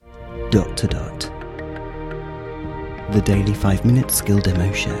The daily 5-minute skill demo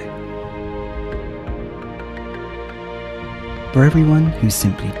show. For everyone who's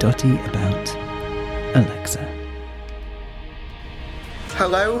simply dotty about Alexa.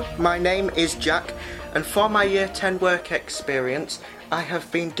 Hello, my name is Jack, and for my Year 10 work experience, I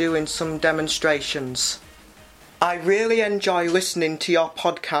have been doing some demonstrations. I really enjoy listening to your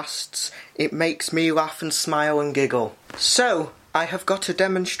podcasts. It makes me laugh and smile and giggle. So, I have got a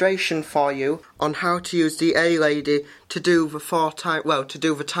demonstration for you on how to use the A-Lady to do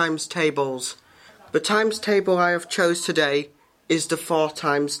the times tables. The times table I have chose today is the 4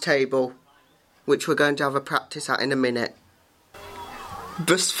 times table, which we're going to have a practice at in a minute.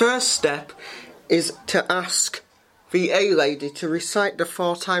 The first step is to ask the A-Lady to recite the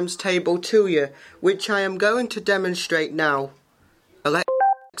 4 times table to you, which I am going to demonstrate now.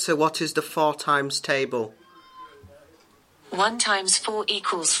 Alexa, what is the 4 times table? 1 times 4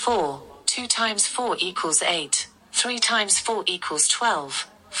 equals 4, 2 times 4 equals 8, 3 times 4 equals 12,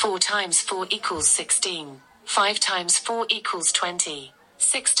 4 times 4 equals 16, 5 times 4 equals 20,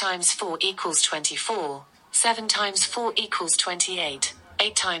 6 times 4 equals 24, 7 times 4 equals 28,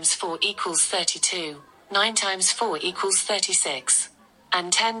 8 times 4 equals 32, 9 times 4 equals 36,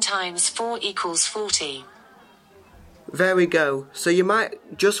 and 10 times 4 equals 40. There we go. So you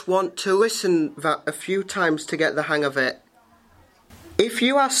might just want to listen that a few times to get the hang of it. If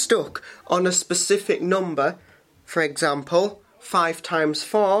you are stuck on a specific number, for example, 5 times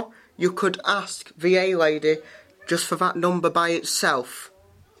 4, you could ask the A-Lady just for that number by itself,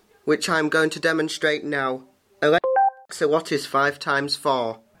 which I'm going to demonstrate now. Alexa, what is 5 times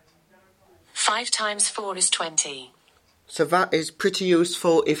 4? 5 times 4 is 20. So that is pretty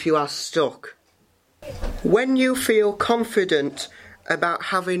useful if you are stuck. When you feel confident about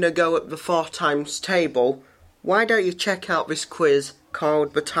having a go at the 4 times table, why don't you check out this quiz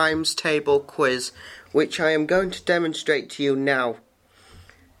called the Times Table Quiz, which I am going to demonstrate to you now.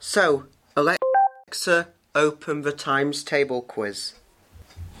 So, Alexa, open the Times Table Quiz.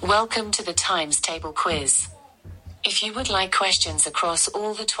 Welcome to the Times Table Quiz. If you would like questions across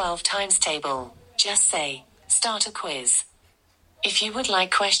all the 12 times table, just say, start a quiz. If you would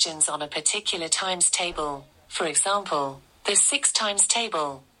like questions on a particular times table, for example, the 6 times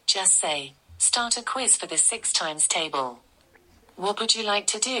table, just say, start a quiz for the 6 times table. What would you like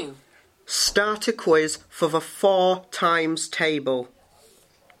to do? Start a quiz for the 4 times table.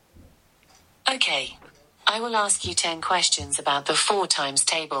 Okay. I will ask you 10 questions about the 4 times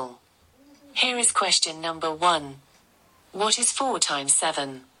table. Here is question number 1. What is 4 times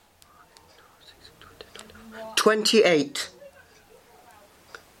 7? 28.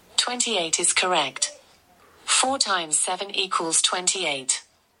 28 is correct. 4 times 7 equals 28.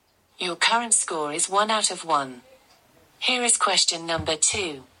 Your current score is 1 out of 1. Here is question number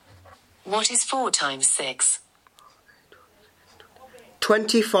 2. What is 4 times 6?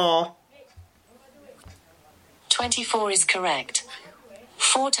 24. 24 is correct.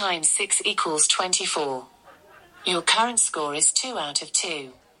 4 times 6 equals 24. Your current score is 2 out of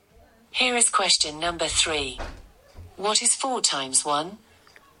 2. Here is question number 3. What is 4 times 1?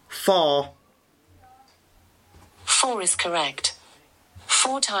 4. 4 is correct.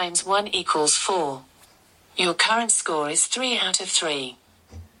 4 times 1 equals 4. Your current score is 3 out of 3.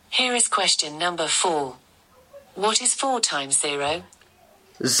 Here is question number 4. What is 4 times 0?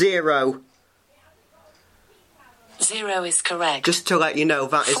 0. 0 is correct. Just to let you know,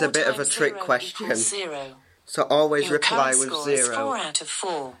 that is a bit of a trick question. 0. So always Your reply current with score 0. is 4 out of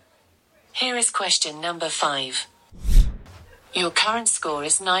 4. Here is question number 5. Your current score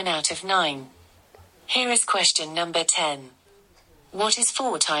is 9 out of 9. Here is question number 10. What is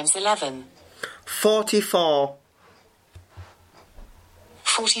 4 times 11? 44.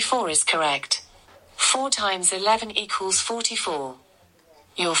 44 is correct. 4 times 11 equals 44.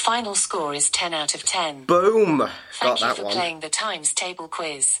 Your final score is 10 out of 10. Boom! Got Thank you that for one. playing the times table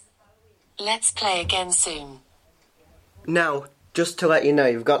quiz. Let's play again soon. Now, just to let you know,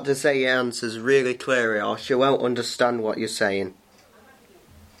 you've got to say your answers really clearly or she won't understand what you're saying.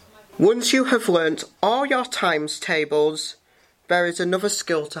 Once you have learnt all your times tables, there is another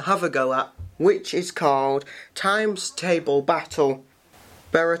skill to have a go at, which is called Times Table Battle.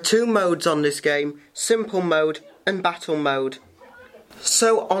 There are 2 modes on this game, Simple Mode and Battle Mode.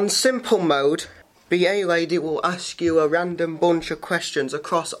 So on Simple Mode, the A-Lady will ask you a random bunch of questions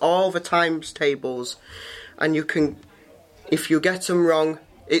across all the times tables, and you can, if you get them wrong,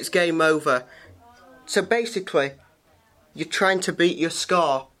 it's game over. So basically, you're trying to beat your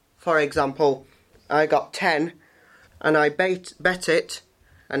score. For example, I got 10, and I bet it,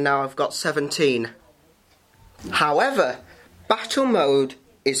 and now I've got 17. However, Battle Mode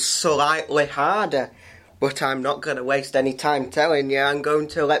is slightly harder. But I'm not going to waste any time telling you. I'm going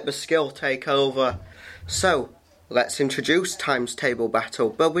to let the skill take over. So, let's introduce Times Table Battle.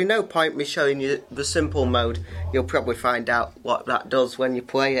 There'll be no point me showing you the simple mode. You'll probably find out what that does when you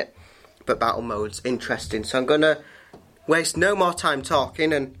play it. But battle mode's interesting. So I'm going to waste no more time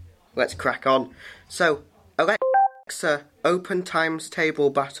talking and let's crack on. So, Alexa, open Times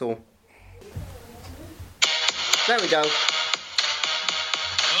Table Battle. There we go.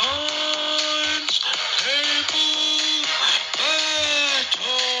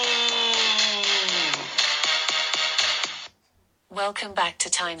 Welcome back to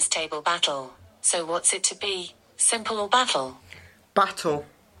Times Table Battle. So what's it to be? Simple or battle? Battle.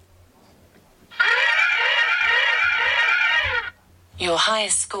 Your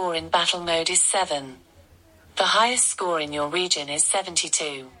highest score in battle mode is 7. The highest score in your region is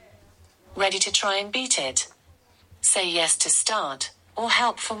 72. Ready to try and beat it? Say yes to start, or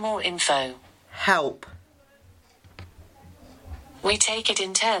help for more info. Help. We take it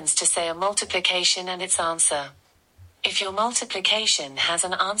in turns to say a multiplication and its answer. If your multiplication has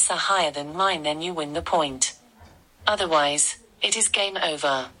an answer higher than mine, then you win the point. Otherwise, it is game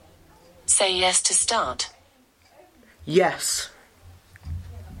over. Say yes to start. Yes.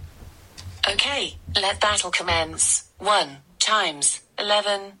 Okay, let battle commence. 1 times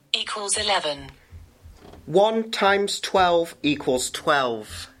 11 equals 11. 1 times 12 equals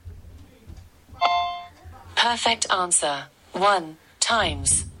 12. Perfect answer. 1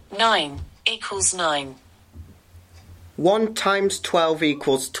 times 9 equals 9. 1 times 12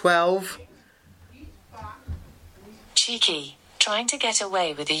 equals 12. Cheeky. Trying to get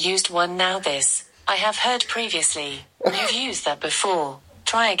away with a used one now this. I have heard previously. You've used that before.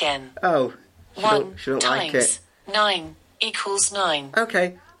 Try again. Oh, she 1 don't like times it. 9 equals 9.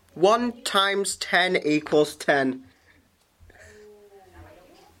 Okay. 1 times 10 equals 10.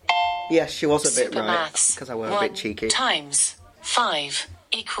 Yes, she was a bit Super right. maths. Because I were a 1 bit cheeky. times 5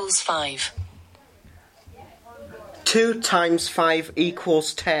 equals 5. 2 times 5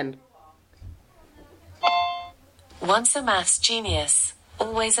 equals 10. Once a maths genius,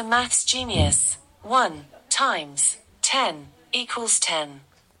 always a maths genius. 1 times 10 equals 10.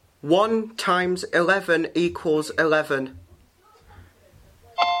 1 times 11 equals 11.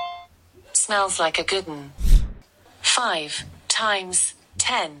 Smells like a good 'un. 5 times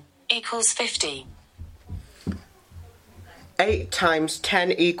 10 equals 50. 8 times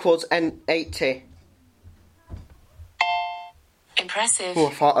 10 equals 80. Impressive. Oh,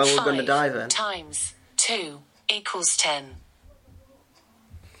 I thought I was going to 5 die then. times 2 equals 10.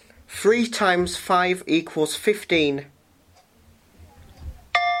 3 times 5 equals 15.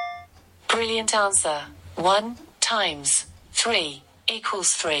 Brilliant answer. 1 times 3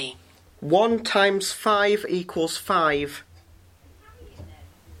 equals 3. 1 times 5 equals 5.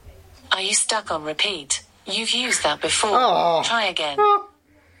 Are you stuck on repeat? You've used that before. Oh. Try again.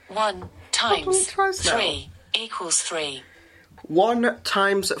 1 times twice now. 3 equals 3. 1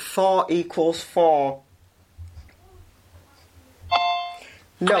 times 4 equals 4.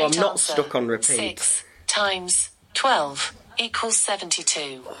 No, Great I'm not answer. stuck on repeat. 6 times 12 equals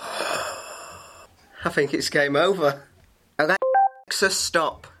 72. I think it's game over. Alexa,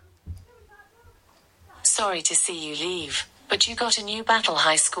 stop. Sorry to see you leave, but you got a new battle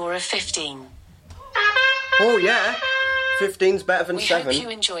high score of 15. Oh yeah, 15's better than We 7. hope you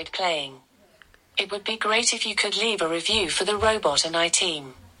enjoyed playing. It would be great if you could leave a review for the Robot and I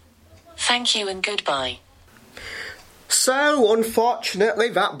team. Thank you and goodbye. So, unfortunately,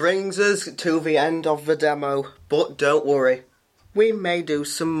 that brings us to the end of the demo. But don't worry, we may do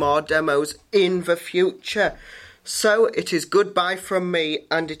some more demos in the future. So, it is goodbye from me,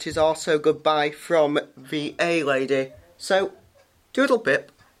 and it is also goodbye from the A-Lady. So, doodle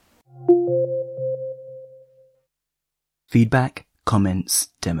pip. Feedback, comments,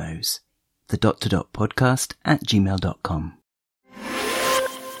 demos. The podcast@gmail.com.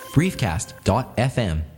 Briefcast.fm